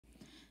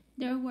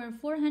There were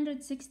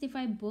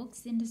 465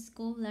 books in the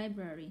school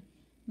library.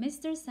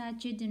 Mr.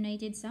 Sachi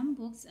donated some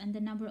books and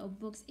the number of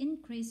books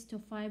increased to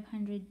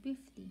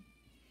 550.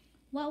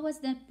 What was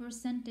the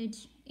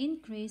percentage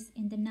increase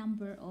in the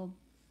number of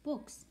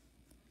books?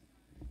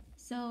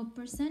 So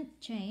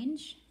percent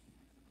change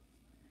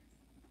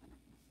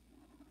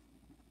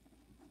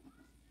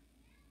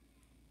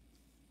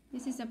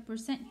this is a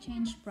percent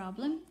change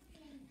problem.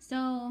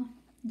 So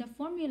the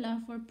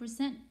formula for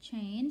percent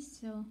change,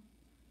 so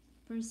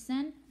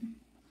percent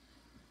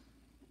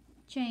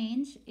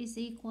change is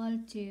equal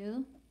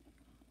to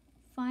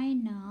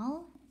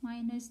final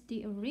minus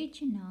the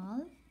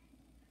original,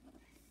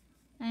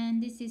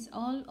 and this is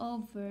all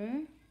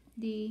over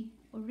the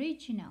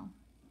original,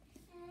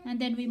 and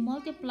then we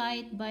multiply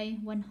it by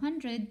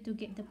 100 to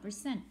get the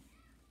percent.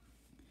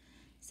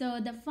 So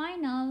the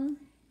final,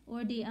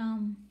 or the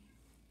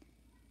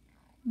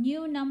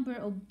new number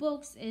of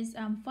books is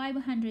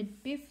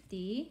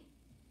 550,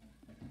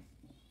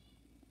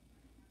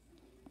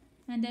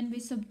 and then we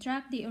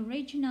subtract the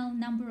original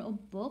number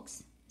of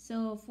books,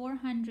 so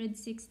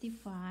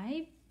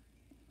 465,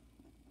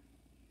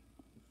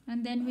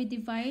 and then we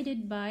divide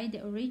it by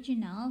the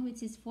original,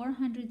 which is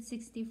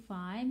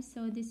 465,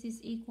 so this is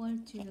equal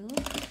to,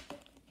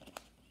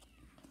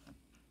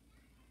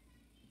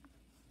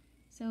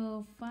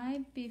 so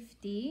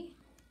 550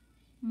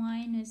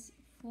 minus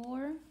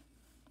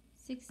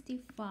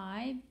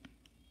 465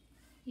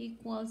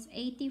 equals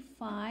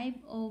 85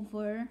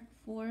 over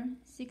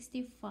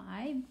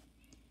 465.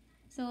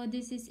 So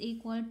this is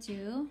equal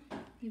to,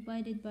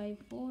 divided by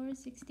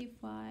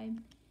 465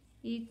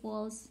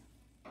 equals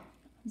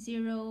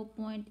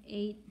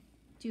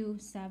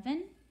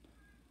 0.827,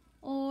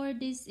 or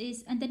this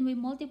is, and then we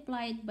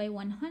multiply it by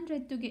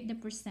 100 to get the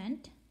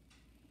percent.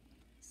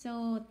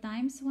 So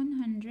times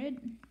 100,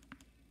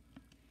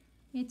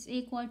 it's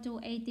equal to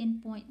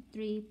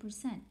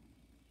 18.3%.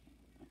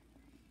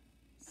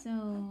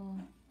 So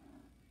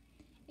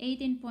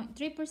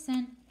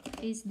 18.3%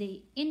 is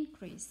the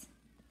increase.